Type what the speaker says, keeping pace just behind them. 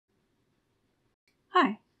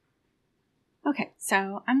Okay,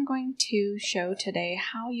 so I'm going to show today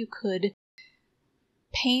how you could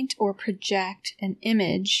paint or project an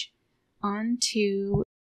image onto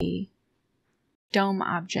a dome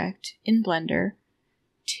object in Blender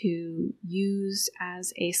to use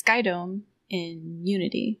as a sky dome in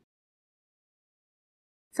Unity.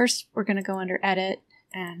 First, we're going to go under Edit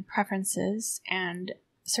and Preferences and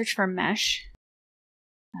search for Mesh.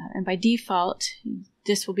 And by default,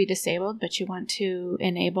 this will be disabled, but you want to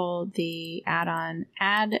enable the add-on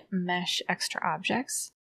Add Mesh Extra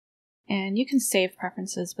Objects. And you can save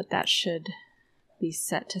preferences, but that should be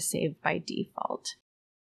set to save by default.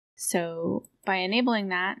 So by enabling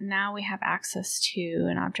that, now we have access to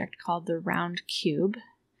an object called the round cube.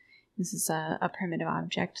 This is a primitive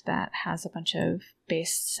object that has a bunch of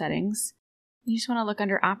base settings. You just want to look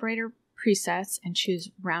under Operator Presets and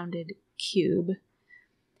choose Rounded Cube.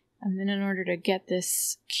 And then in order to get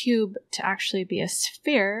this cube to actually be a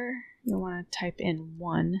sphere, you'll want to type in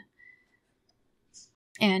 1.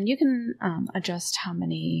 And you can adjust how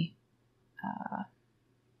many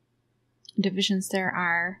divisions there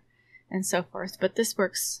are and so forth, but this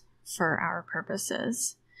works for our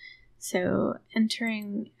purposes. So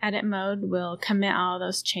entering edit mode will commit all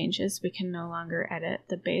those changes. We can no longer edit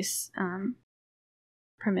the base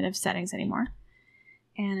primitive settings anymore.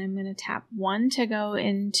 And I'm going to tap 1 to go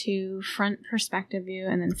into front perspective view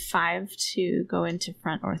and then 5 to go into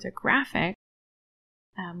front orthographic,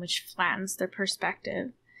 which flattens the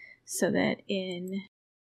perspective so that in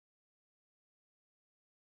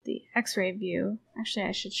the X-ray view, actually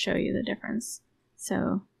I should show you the difference.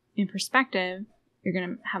 So in perspective, you're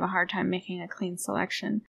going to have a hard time making a clean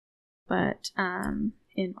selection, but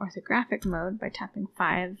in orthographic mode, by tapping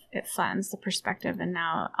 5, it flattens the perspective, and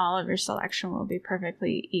now all of your selection will be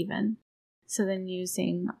perfectly even. So then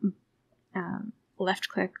using left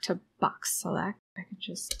click to box select, I can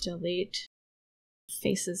just delete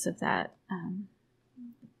faces of that.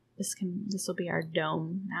 This will be our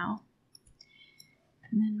dome now.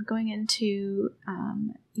 And then going into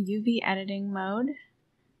UV editing mode,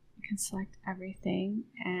 you can select everything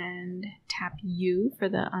and tap U for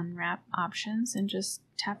the unwrap options and just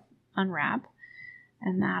tap unwrap,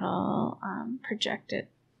 and that'll project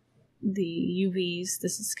the UVs.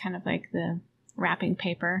 This is kind of like the wrapping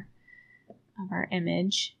paper of our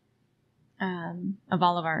image, of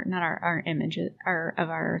all of our, not our images, of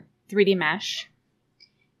our 3D mesh.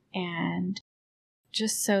 And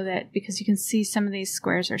just so that, because you can see some of these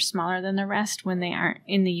squares are smaller than the rest when they aren't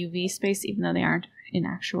in the UV space, even though they aren't in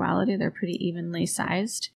actuality, they're pretty evenly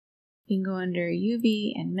sized. You can go under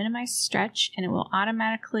UV and minimize stretch, and it will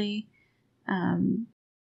automatically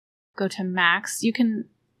go to max. You can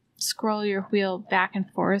scroll your wheel back and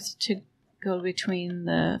forth to go between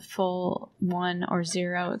the full 1 or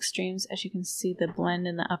 0 extremes. As you can see, the blend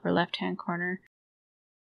in the upper left-hand corner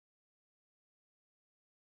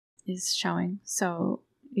is showing. So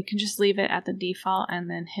you can just leave it at the default and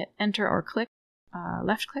then hit enter or click,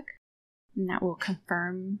 left click, and that will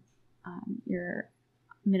confirm you're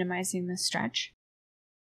minimizing the stretch.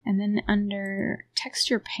 And then under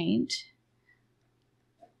texture paint,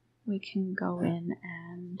 we can go in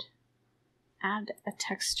and add a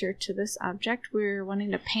texture to this object. We're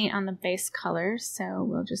wanting to paint on the base color, so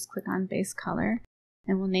we'll just click on base color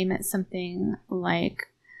and we'll name it something like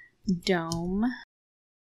dome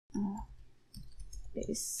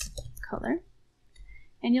base color.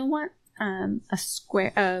 And you'll want a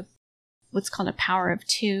square, what's called a power of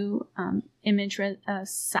 2 image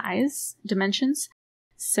size dimensions.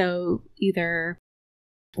 So either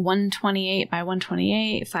 128 by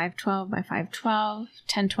 128, 512 by 512,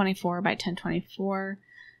 1024 by 1024,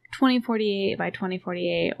 2048 by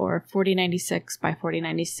 2048, or 4096 by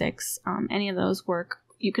 4096. Any of those work.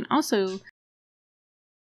 You can also,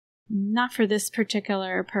 not for this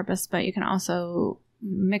particular purpose, but you can also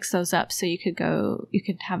mix those up. So you could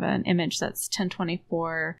have an image that's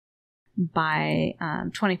 1024 by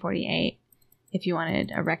 2048 if you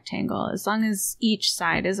wanted a rectangle, as long as each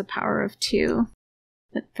side is a power of 2.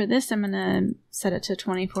 But for this, I'm going to set it to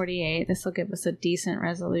 2048. This will give us a decent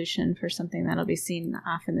resolution for something that'll be seen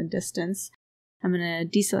off in the distance. I'm going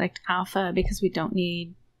to deselect alpha because we don't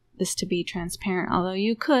need this to be transparent, although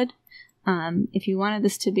you could. If you wanted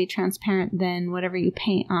this to be transparent, then whatever you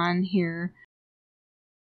paint on here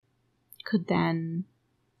could then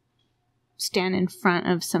stand in front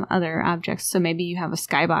of some other objects. So maybe you have a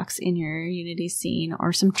skybox in your Unity scene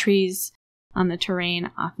or some trees on the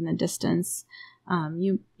terrain off in the distance.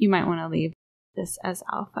 You might want to leave this as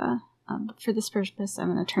alpha. But for this purpose,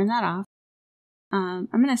 I'm going to turn that off. I'm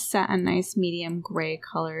going to set a nice medium gray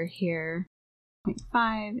color here,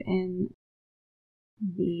 0.5 in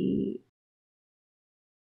the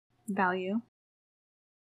value.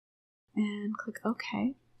 And click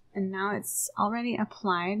OK. And now it's already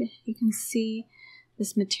applied. You can see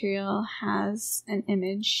this material has an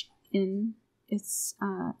image in its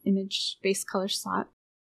image base color slot.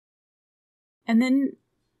 And then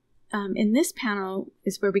in this panel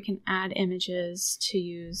is where we can add images to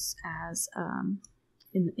use as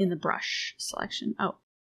in the brush selection. Oh,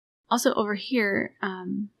 also over here,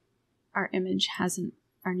 our new image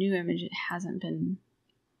hasn't been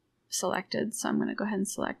selected, so I'm going to go ahead and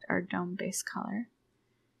select our dome base color.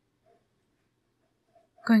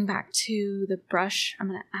 Going back to the brush, I'm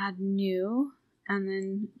going to add new and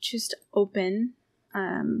then choose to open.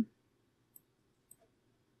 I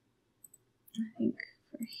think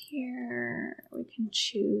for here we can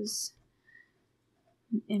choose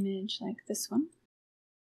an image like this one.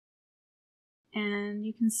 And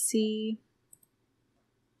you can see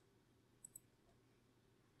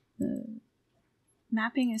the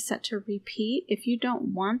mapping is set to repeat. If you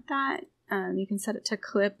don't want that, you can set it to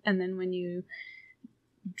clip, and then when you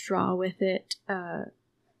draw with it and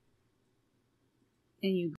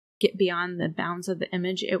you get beyond the bounds of the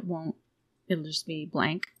image, it'll just be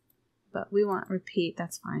blank. But we want repeat,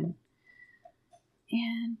 that's fine.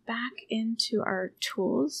 And back into our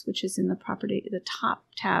tools, which is in the top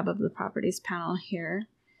tab of the properties panel here.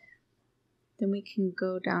 Then we can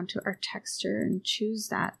go down to our texture and choose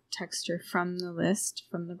that texture from the list,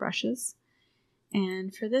 from the brushes.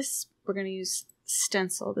 And for this, we're going to use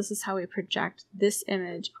stencil. This is how we project this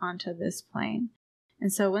image onto this plane.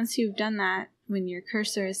 And so once you've done that, when your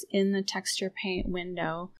cursor is in the texture paint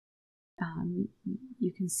window,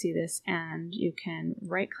 you can see this, and you can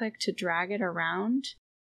right click to drag it around.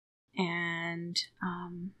 And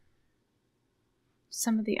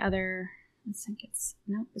some of the other, I think it's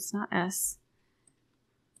not S.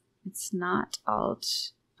 It's not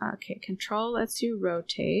Alt. Okay, Control lets you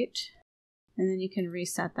rotate, and then you can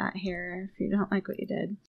reset that here if you don't like what you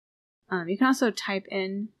did. You can also type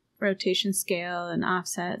in rotation scale and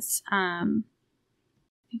offsets. I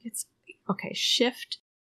think it's okay.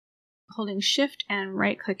 Holding Shift and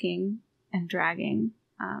right clicking and dragging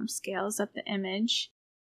scales up the image.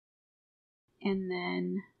 And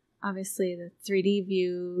then obviously the 3D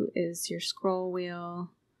view is your scroll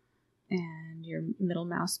wheel and your middle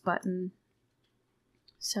mouse button.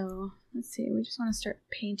 So let's see, we just want to start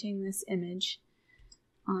painting this image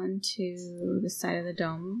onto the side of the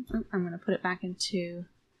dome. Oh, I'm going to put it back into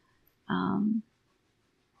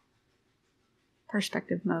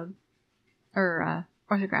perspective mode, or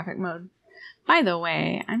orthographic mode. By the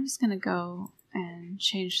way, I'm just going to go and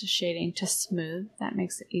change the shading to smooth. That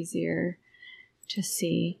makes it easier to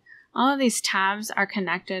see. All of these tabs are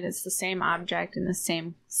connected. It's the same object in the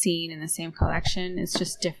same scene in the same collection. It's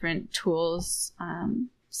just different tools,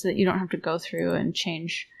 so that you don't have to go through and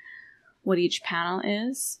change what each panel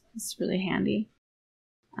is. It's really handy.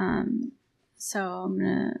 So I'm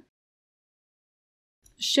going to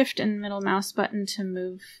Shift and middle mouse button to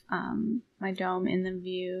move my dome in the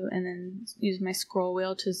view, and then use my scroll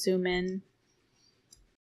wheel to zoom in,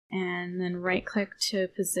 and then right click to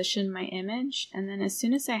position my image. And then as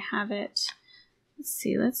soon as I have it,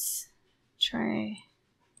 let's try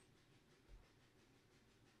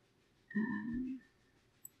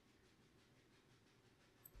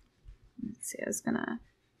let's see,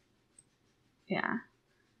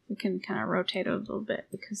 we can kind of rotate it a little bit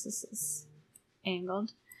because this is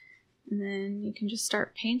angled, and then you can just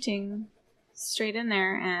start painting straight in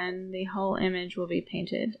there, and the whole image will be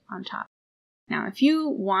painted on top. Now, if you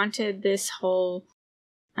wanted this whole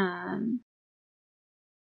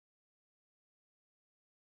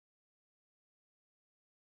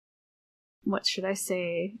what should I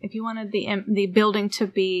say? If you wanted the building to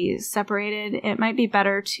be separated, it might be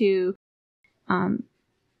better to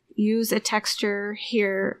use a texture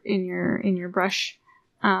here in your brush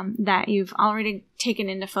that you've already taken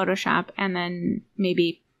into Photoshop, and then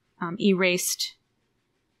maybe erased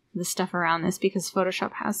the stuff around this, because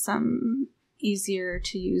Photoshop has some easier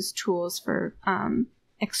to use tools for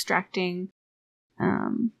extracting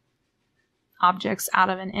objects out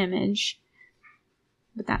of an image.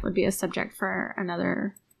 But that would be a subject for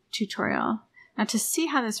another tutorial. Now, to see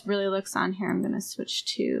how this really looks on here, I'm going to switch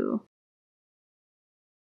to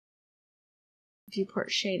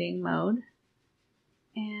viewport shading mode.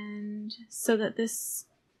 And so that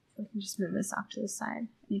we can just move this off to the side, and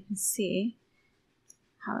you can see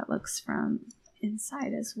how it looks from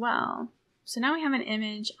inside as well. So now we have an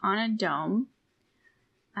image on a dome.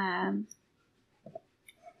 And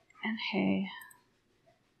hey,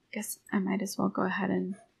 I guess I might as well go ahead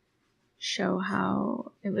and show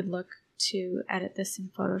how it would look to edit this in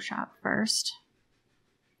Photoshop first.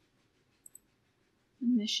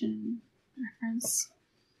 mission reference.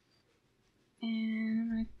 And I'm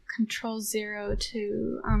going to Control 0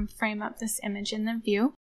 to frame up this image in the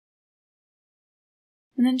view.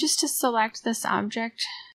 And then just to select this object,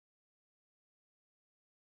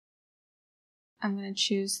 I'm going to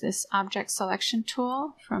choose this object selection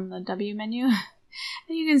tool from the W menu.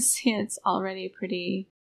 And you can see it's already pretty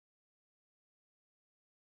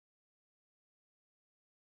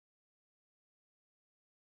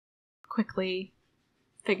quickly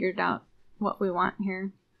figured out what we want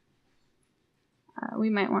here. We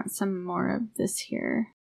might want some more of this here.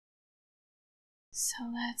 So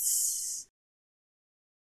let's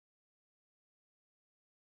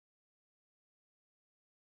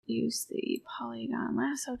use the Polygon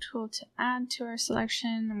Lasso tool to add to our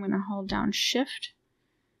selection. I'm going to hold down Shift,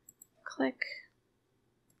 click,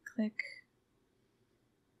 click.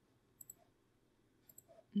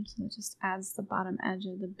 And so it just adds the bottom edge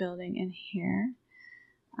of the building in here.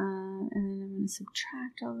 And then I'm going to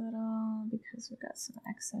subtract a little because we've got some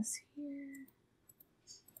excess here.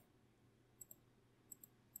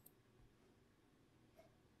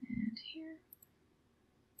 And here.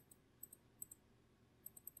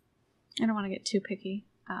 I don't want to get too picky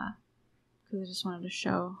because I just wanted to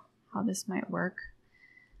show how this might work.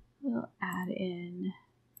 We'll add in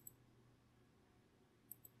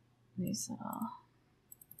these little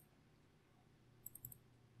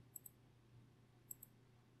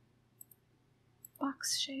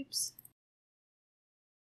box shapes.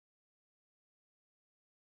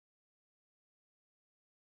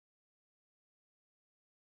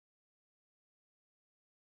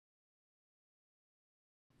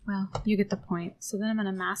 Well, you get the point. So then I'm going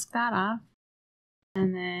to mask that off,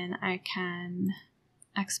 and then I can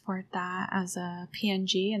export that as a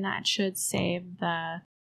PNG, and that should save the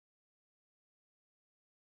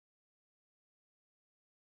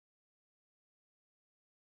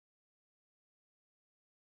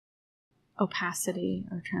opacity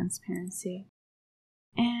or transparency.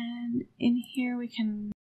 And in here we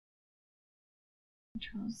can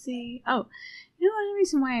Control Z. Oh, you know, one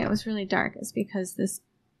reason why it was really dark is because this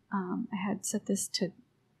I had set this to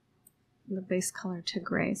the base color to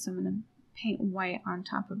gray, so I'm going to paint white on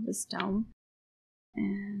top of this dome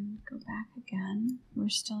and go back again. We're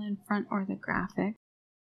still in front orthographic.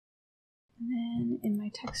 And then in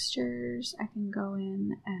my textures, I can go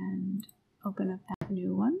in and open up that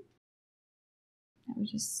new one that we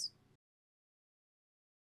just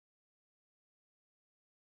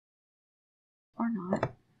or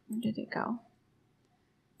not. Where did it go?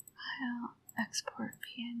 File, export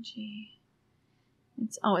PNG.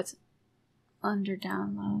 It's under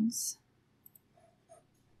downloads.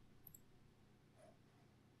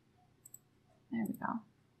 There we go.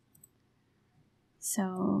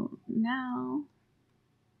 So now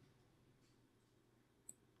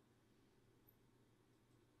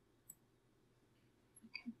I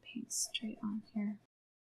can paint straight on here.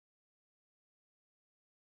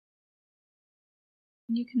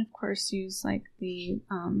 You can of course use like the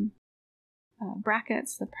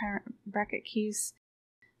brackets, the bracket keys,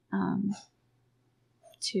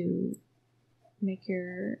 to make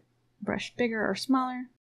your brush bigger or smaller.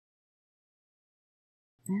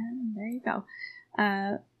 And there you go.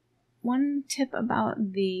 One tip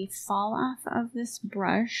about the fall off of this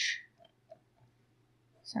brush.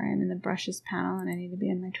 Sorry, I'm in the brushes panel and I need to be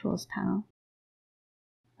in my tools panel.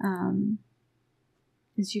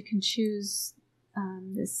 Is you can choose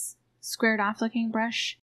this squared off looking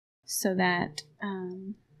brush so that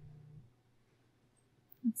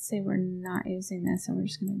let's say we're not using this and we're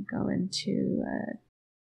just going to go into a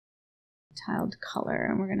tiled color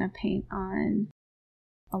and we're going to paint on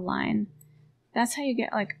a line. That's how you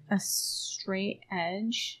get like a straight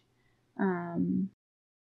edge,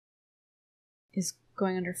 is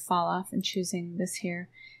going under fall off and choosing this here.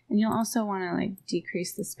 And you'll also want to like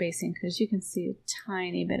decrease the spacing because you can see a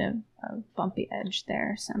tiny bit of bumpy edge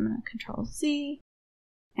there. So I'm going to Control Z,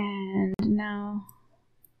 and now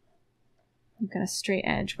you've got a straight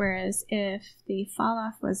edge. Whereas if the fall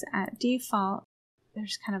off was at default,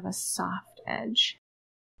 there's kind of a soft edge.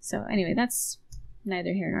 So anyway, that's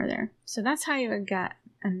neither here nor there. So that's how you would get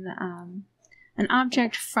an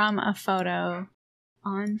object from a photo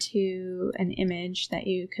onto an image that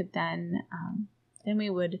you could then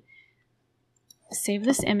we would save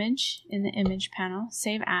this image in the image panel,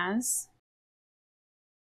 save as.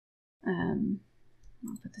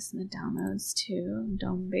 I'll put this in the downloads too,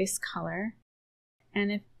 dome base color.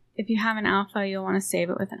 And if you have an alpha, you'll want to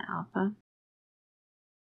save it with an alpha.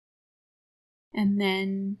 And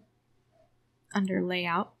then under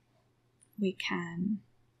layout, we can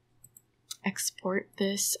export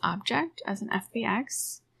this object as an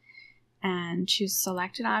FBX and choose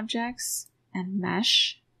selected objects and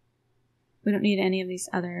mesh. We don't need any of these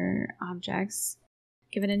other objects.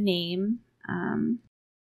 Give it a name. And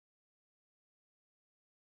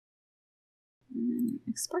then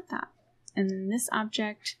export that. And then this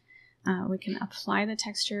object, we can apply the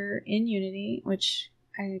texture in Unity, which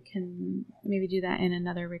I can maybe do that in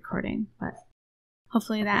another recording, but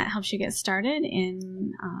hopefully that helps you get started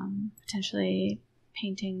in potentially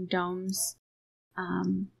painting domes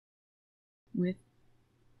with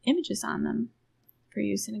images on them for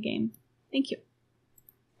use in a game. Thank you.